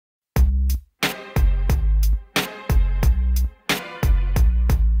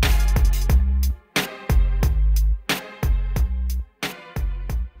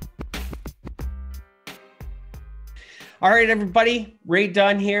All right, everybody. Wray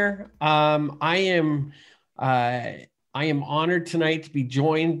Dunn here. I am honored tonight to be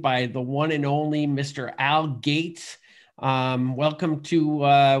joined by the one and only Mr. Al Gates. Welcome to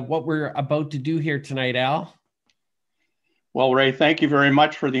what we're about to do here tonight, Al. Well, Ray, thank you very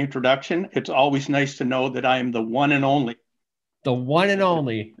much for the introduction. It's always nice to know that I am the one and only. The one and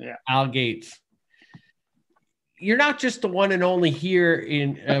only Al Gates. You're not just the one and only here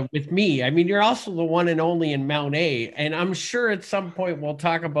in with me. I mean, you're also the one and only in Mount A. And I'm sure at some point we'll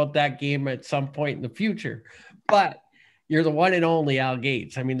talk about that game at some point in the future. But you're the one and only Al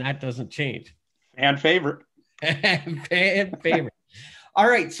Gates. I mean, that doesn't change. Fan favorite. Fan favorite. All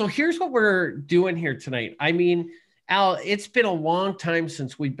right. So here's what we're doing here tonight. I mean, Al, it's been a long time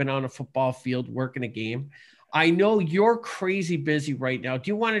since we've been on a football field working a game. I know you're crazy busy right now.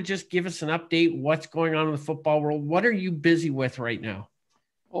 Do you want to just give us an update? What's going on in the football world? What are you busy with right now?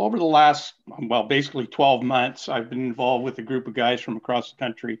 Over the last, basically 12 months, I've been involved with a group of guys from across the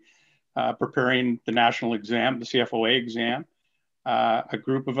country preparing the national exam, the CFOA exam. A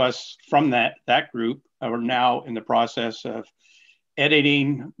group of us from that group are now in the process of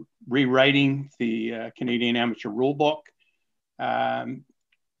editing, rewriting the Canadian Amateur Rulebook.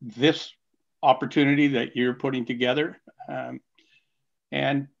 This opportunity that you're putting together,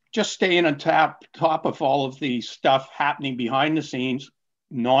 and just staying on top of all of the stuff happening behind the scenes,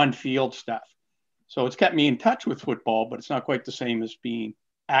 non-field stuff. So it's kept me in touch with football, but it's not quite the same as being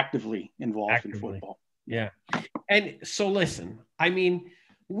actively involved in football. Yeah. And so listen, I mean,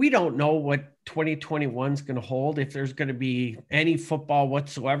 we don't know what 2021 is going to hold, if there's going to be any football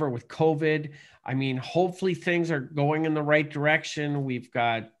whatsoever with COVID. I mean, hopefully things are going in the right direction. We've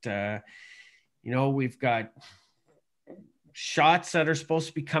got we've got shots that are supposed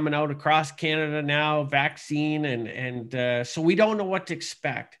to be coming out across Canada now, vaccine, and so we don't know what to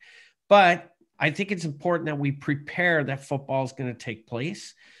expect. But I think it's important that we prepare that football is going to take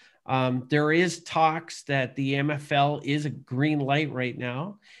place. There is talks that the MFL is a green light right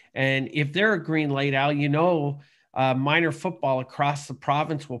now. And if they're a green light, Al, minor football across the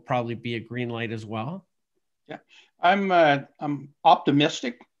province will probably be a green light as well. Yeah, I'm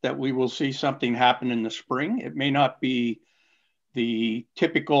optimistic that we will see something happen in the spring. It may not be the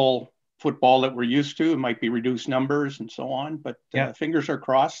typical football that we're used to. It might be reduced numbers and so on, but fingers are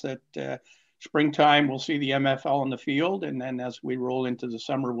crossed that springtime we'll see the MFL on the field. And then as we roll into the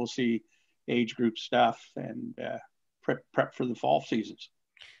summer, we'll see age group stuff and prep for the fall seasons.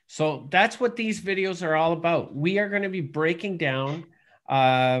 So that's what these videos are all about. We are going to be breaking down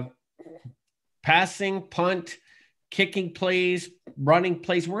passing, punt, kicking plays, running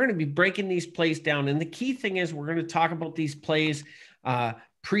plays. We're going to be breaking these plays down. And the key thing is we're going to talk about these plays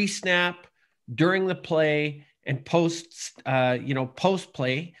pre-snap, during the play, and post-play,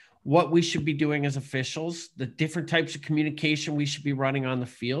 what we should be doing as officials, the different types of communication we should be running on the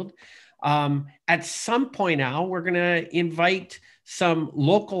field. At some point now, we're going to invite some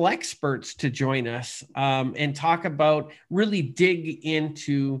local experts to join us and talk about, really dig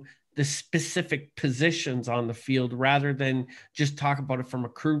into the specific positions on the field rather than just talk about it from a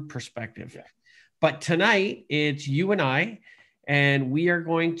crew perspective. Yeah. But tonight it's you and I, and we are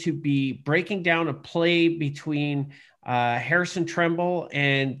going to be breaking down a play between Harrison Tremble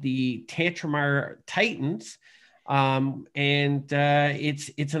and the Tantramar Titans. It's in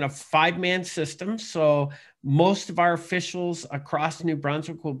a 5-man system. So most of our officials across New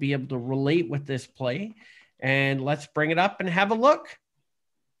Brunswick will be able to relate with this play. And let's bring it up and have a look.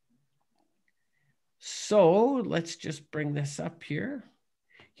 So let's just bring this up here.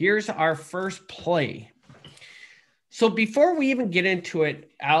 Here's our first play. So before we even get into it,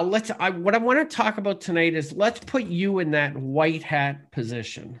 Al, what I want to talk about tonight is let's put you in that white hat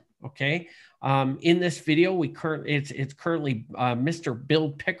position. Okay. In this video, it's currently Mr. Bill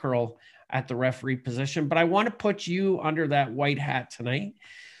Pickerel at the referee position, but I want to put you under that white hat tonight.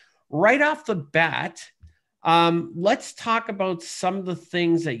 Right off the bat, let's talk about some of the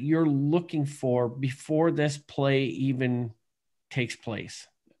things that you're looking for before this play even takes place.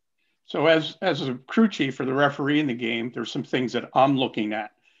 So as a crew chief or the referee in the game, there's some things that I'm looking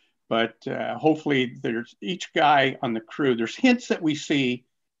at, but hopefully there's each guy on the crew, there's hints that we see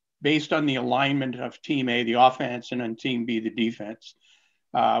based on the alignment of team A, the offense, and on team B, the defense,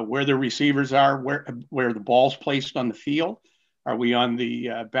 where the receivers are, where the ball's placed on the field. Are we on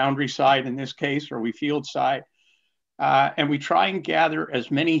the boundary side in this case, or are we field side? And we try and gather as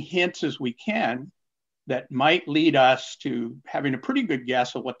many hints as we can that might lead us to having a pretty good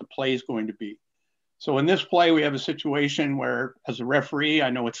guess of what the play is going to be. So in this play, we have a situation where, as a referee,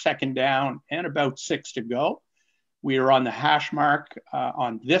 I know it's 2nd down and about 6 to go. We are on the hash mark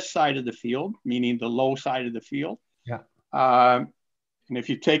on this side of the field, meaning the low side of the field. Yeah. And if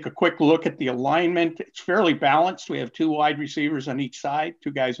you take a quick look at the alignment, it's fairly balanced. We have 2 wide receivers on each side,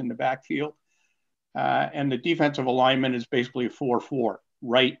 2 guys in the backfield. And the defensive alignment is basically a 4-4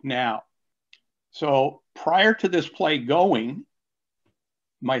 right now. So prior to this play going,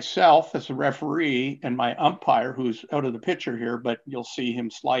 myself as a referee and my umpire, who's out of the picture here, but you'll see him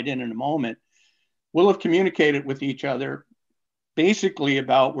slide in a moment, will have communicated with each other basically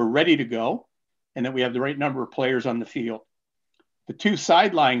about we're ready to go and that we have the right number of players on the field. The 2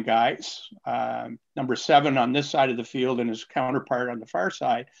 sideline guys, number 7 on this side of the field and his counterpart on the far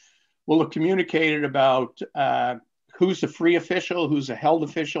side, will have communicated about who's the free official, who's the held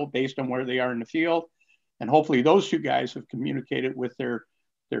official based on where they are in the field. And hopefully those 2 guys have communicated with their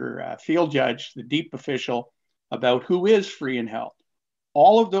field judge, the deep official, about who is free and held.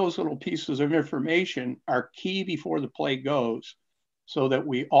 All of those little pieces of information are key before the play goes so that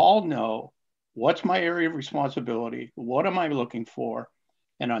we all know what's my area of responsibility, what am I looking for,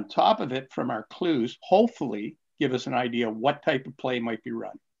 and on top of it, from our clues, hopefully give us an idea of what type of play might be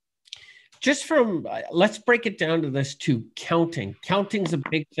run. Just from, let's break it down to this too, counting. Counting's a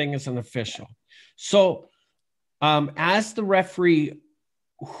big thing as an official. So as the referee,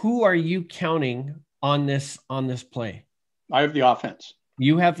 who are you counting on this play? I have the offense.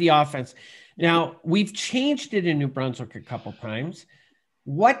 You have the offense. Now, we've changed it in New Brunswick a couple times.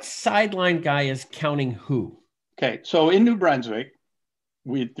 What sideline guy is counting who? Okay, so in New Brunswick,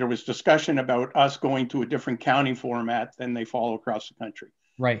 there was discussion about us going to a different counting format than they follow across the country.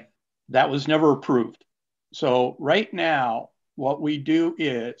 Right. That was never approved. So right now, what we do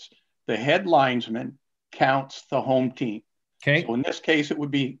is the head linesman counts the home team. Okay. So in this case, it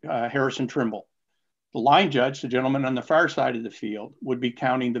would be Harrison Trimble. The line judge, the gentleman on the far side of the field, would be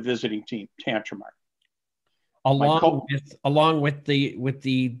counting the visiting team, Tantramar. Along with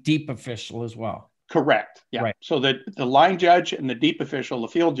the deep official as well. Correct. Yeah. Right. So the line judge and the deep official, the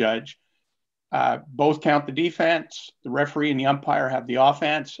field judge, both count the defense. The referee and the umpire have the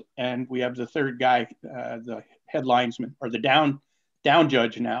offense, and we have the third guy, the head linesman or the down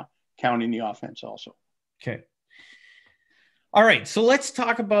judge now counting the offense also. Okay. All right, so let's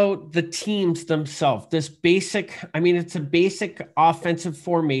talk about the teams themselves. This basic, I mean, it's a basic offensive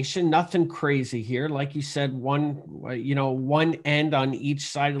formation, nothing crazy here. Like you said, one end on each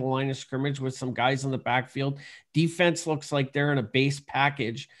side of the line of scrimmage with some guys in the backfield. Defense looks like they're in a base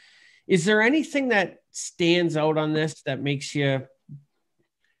package. Is there anything that stands out on this that makes you,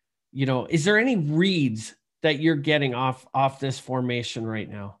 is there any reads that you're getting off this formation right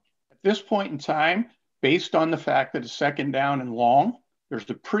now? At this point in time, based on the fact that it's second down and long, there's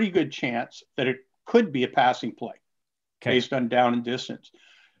a pretty good chance that it could be a passing play based on down and distance.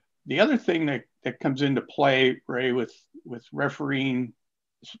 The other thing that comes into play, Ray, with refereeing,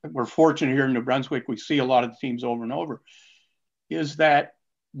 we're fortunate here in New Brunswick, we see a lot of the teams over and over, is that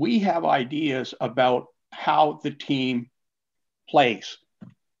we have ideas about how the team plays.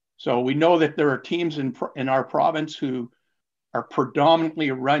 So we know that there are teams in our province who are predominantly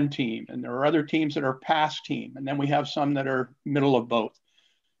a run team, and there are other teams that are pass team, and then we have some that are middle of both.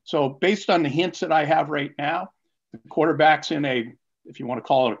 So based on the hints that I have right now, the quarterback's in if you want to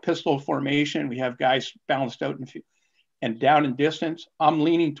call it a pistol formation, we have guys balanced out and down in distance. I'm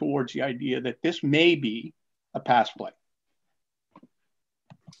leaning towards the idea that this may be a pass play.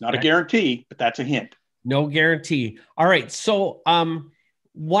 Not a guarantee, but that's a hint. No guarantee. All right. So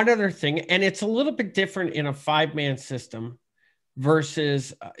one other thing, and it's a little bit different in a 5-man system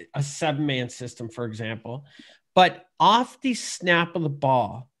versus a 7-man system, for example. But off the snap of the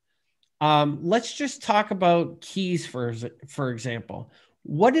ball, let's just talk about keys, for example.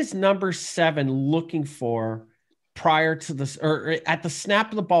 What is number 7 looking for prior to this, or at the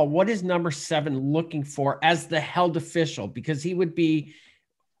snap of the ball? What is number 7 looking for as the held official? Because he would be,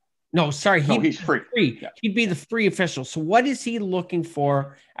 he's free. Yeah. He'd be the free official. So what is he looking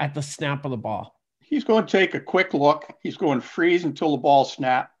for at the snap of the ball? He's going to take a quick look. He's going to freeze until the ball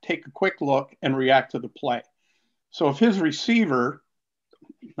snaps, take a quick look, and react to the play. So if his receiver,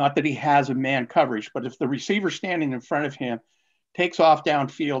 not that he has a man coverage, but if the receiver standing in front of him takes off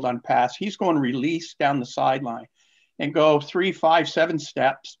downfield on pass, he's going to release down the sideline and go 3, 5, 7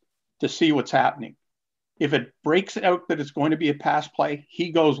 steps to see what's happening. If it breaks out that it's going to be a pass play,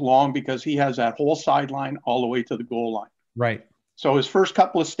 he goes long because he has that whole sideline all the way to the goal line. Right. So his first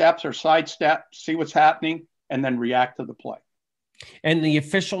couple of steps are side steps, see what's happening, and then react to the play. And the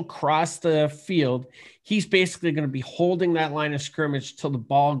official cross the field, he's basically going to be holding that line of scrimmage till the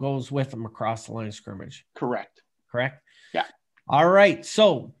ball goes with him across the line of scrimmage. Correct. Yeah. All right.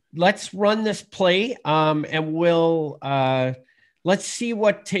 So let's run this play, and we'll let's see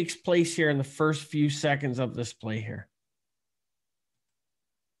what takes place here in the first few seconds of this play here.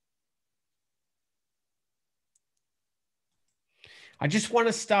 I just want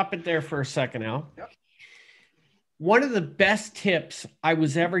to stop it there for a second, Al. Yep. One of the best tips I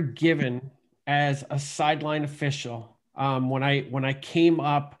was ever given as a sideline official when I came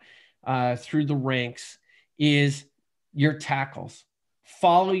up through the ranks is your tackles.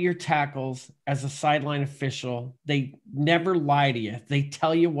 Follow your tackles as a sideline official. They never lie to you. They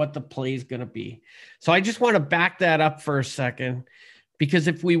tell you what the play is going to be. So I just want to back that up for a second, because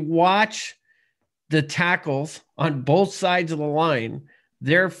if we watch the tackles on both sides of the line,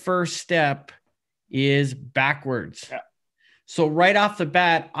 their first step is backwards. Yeah. So right off the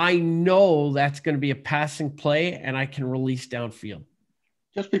bat, I know that's going to be a passing play and I can release downfield.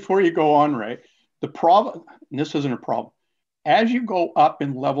 Just before you go on, Ray, the problem, and this isn't a problem, as you go up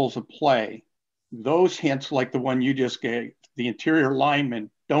in levels of play, those hints like the one you just gave, the interior linemen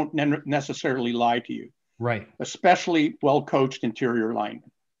don't necessarily lie to you. Right. Especially well-coached interior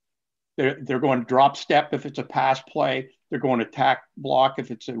linemen. They're going to drop step if it's a pass play. They're going to tack block if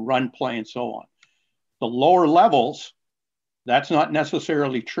it's a run play, and so on. The lower levels, that's not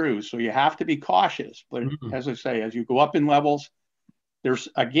necessarily true. So you have to be cautious. But as I say, as you go up in levels, there's,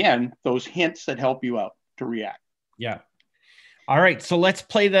 again, those hints that help you out to react. Yeah. All right. So let's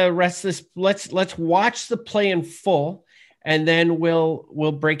play the rest of this. Let's watch the play in full, and then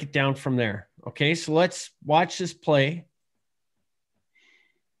we'll break it down from there. Okay. So let's watch this play.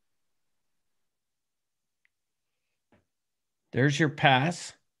 There's your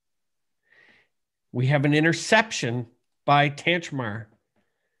pass. We have an interception by Tanchmar.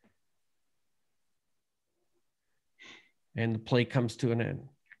 And the play comes to an end.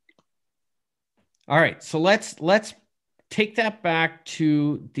 All right, so let's take that back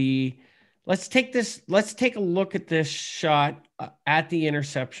to the, let's take a look at this shot at the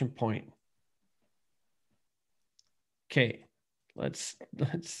interception point. Okay, let's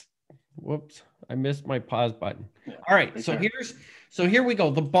whoops, I missed my pause button. All right, so here we go.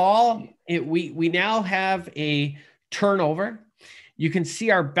 The ball, we now have a turnover. You can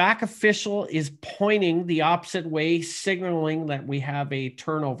see our back official is pointing the opposite way, signaling that we have a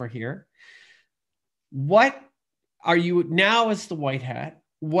turnover here. What are you now, as the white hat,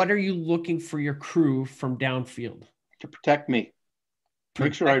 what are you looking for your crew from downfield? To protect me.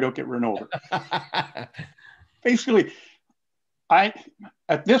 Make sure I don't get run over. Basically,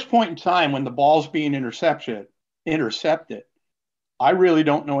 at this point in time, when the ball's being intercepted, I really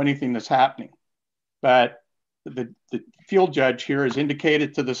don't know anything that's happening. But the field judge here has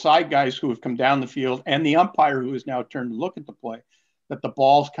indicated to the side guys who have come down the field and the umpire who has now turned to look at the play that the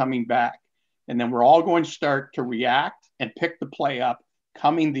ball's coming back. And then we're all going to start to react and pick the play up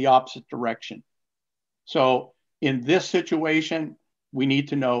coming the opposite direction. So in this situation, we need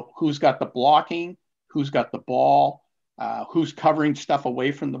to know who's got the blocking, who's got the ball, who's covering stuff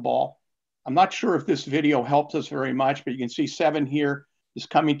away from the ball. I'm not sure if this video helps us very much, but you can see 7 here is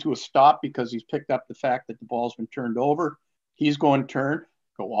coming to a stop because he's picked up the fact that the ball's been turned over. He's going to turn,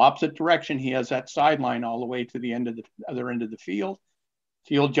 go opposite direction. He has that sideline all the way to the end of the other end of the field.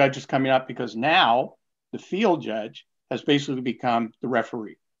 Field judge is coming up because now the field judge has basically become the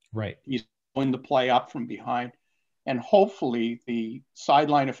referee. Right. He's pulling the play up from behind. And hopefully the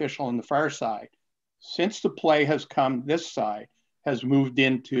sideline official on the far side, since the play has come this side, has moved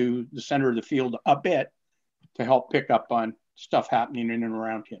into the center of the field a bit to help pick up on stuff happening in and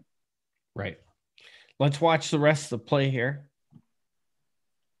around him. Right. Let's watch the rest of the play here.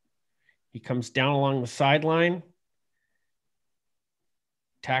 He comes down along the sideline.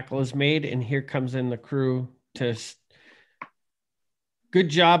 Tackle is made, and here comes in the crew to. Good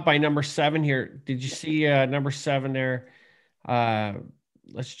job by number 7 here. Did you see number 7 there?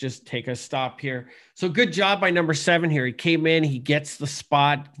 Let's just take a stop here. So good job by number 7 here. He came in, he gets the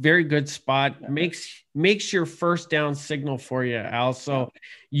spot, very good spot, makes your first down signal for you, Al. So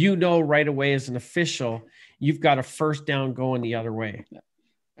you know right away as an official, you've got a first down going the other way.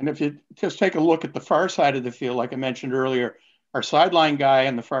 And if you just take a look at the far side of the field, like I mentioned earlier, our sideline guy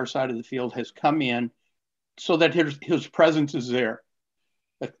on the far side of the field has come in so that his presence is there.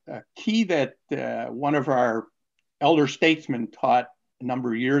 A key that one of our elder statesmen taught a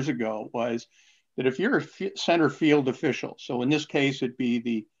number of years ago was that if you're a center field official, so in this case, it'd be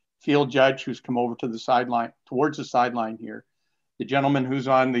the field judge who's come over to the sideline, towards the sideline here, the gentleman who's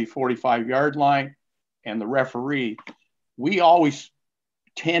on the 45-yard line, and the referee, we always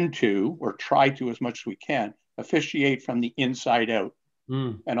tend to, or try to as much as we can, officiate from the inside out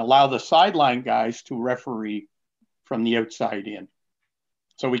and allow the sideline guys to referee from the outside in.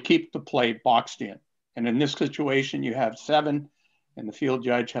 So we keep the play boxed in. And in this situation, you have 7, and the field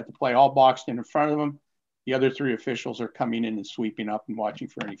judge had the play all boxed in front of him. the other 3 officials are coming in and sweeping up and watching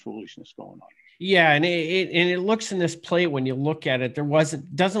for any foolishness going on. Yeah, and it looks in this play, when you look at it,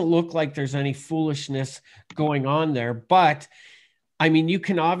 doesn't look like there's any foolishness going on there. But I mean, you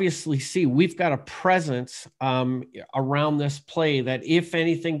can obviously see we've got a presence around this play that if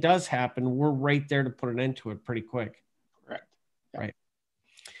anything does happen, we're right there to put an end to it pretty quick. Correct. Yeah. Right.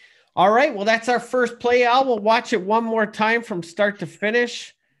 All right. Well, that's our first play, Al. We'll watch it one more time from start to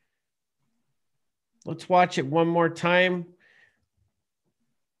finish. Let's watch it one more time.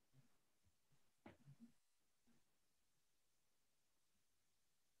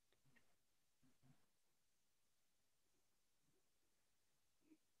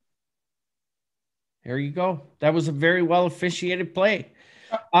 There you go. That was a very well officiated play.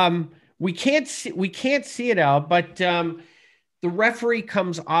 We can't see it, Al, but the referee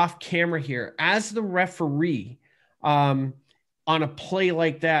comes off camera here. As the referee, on a play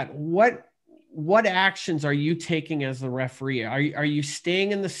like that, what actions are you taking as the referee? Are you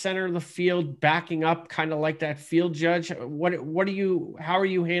staying in the center of the field, backing up, kind of like that field judge? How are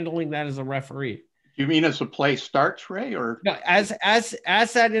you handling that as a referee? You mean as the play starts, Ray, or no, as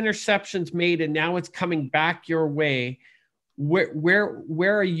that interception's made and now it's coming back your way? Where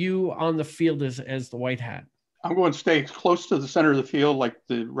are you on the field as the white hat? I'm going to stay close to the center of the field, like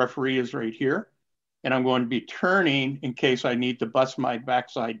the referee is right here, and I'm going to be turning in case I need to bust my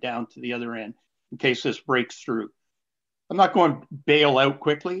backside down to the other end in case this breaks through. I'm not going to bail out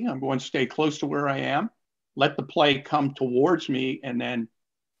quickly. I'm going to stay close to where I am, let the play come towards me, and then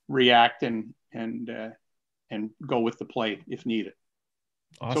react and go with the play if needed.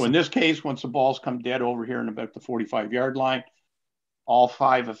 Awesome. So in this case, once the balls come dead over here in about the 45-yard line, all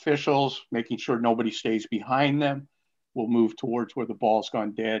 5 officials, making sure nobody stays behind them, will move towards where the ball's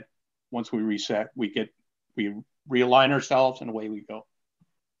gone dead. Once we reset, we realign ourselves and away we go.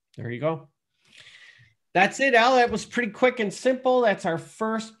 There you go. That's it, Al. That was pretty quick and simple. That's our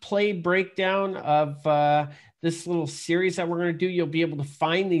first play breakdown of this little series that we're going to do. You'll be able to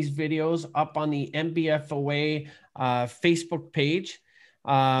find these videos up on the NBFOA Facebook page.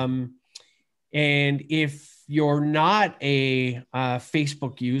 And if you're not a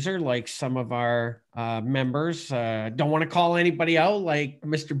Facebook user, like some of our members, don't want to call anybody out like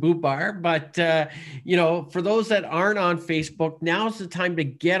Mr. Bootbar, but for those that aren't on Facebook, now's the time to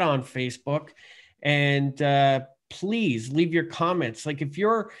get on Facebook and please leave your comments. Like if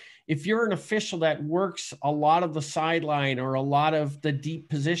you're an official that works a lot of the sideline or a lot of the deep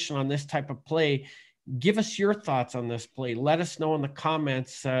position on this type of play, give us your thoughts on this play. Let us know in the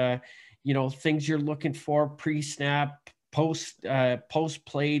comments, things you're looking for pre-snap, post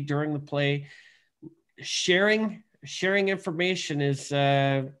play, during the play. Sharing information is,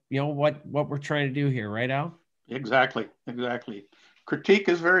 what we're trying to do here, right, Al? Exactly. Critique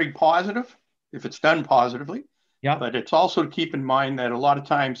is very positive if it's done positively. Yeah. But it's also to keep in mind that a lot of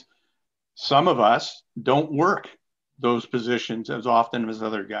times some of us don't work those positions as often as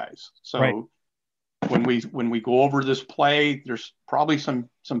other guys. So right. when we go over this play, there's probably some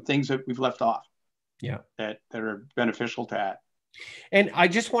things that we've left off. Yeah. That are beneficial to add. And I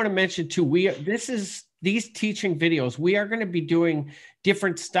just want to mention too, these teaching videos, we are going to be doing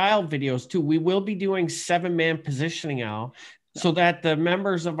different style videos too. We will be doing 7-man positioning, Al, so that the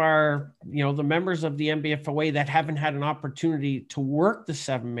members of the members of the NBFOA that haven't had an opportunity to work the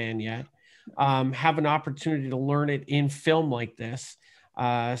 7-man yet, have an opportunity to learn it in film like this.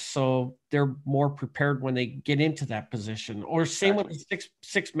 So they're more prepared when they get into that position, or same with the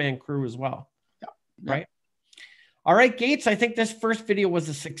six-man crew as well. Yeah. Right. All right, Gates, I think this first video was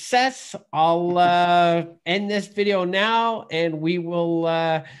a success. I'll end this video now, and we will,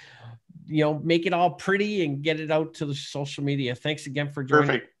 make it all pretty and get it out to the social media. Thanks again for joining.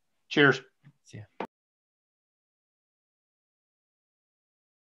 Perfect. Cheers.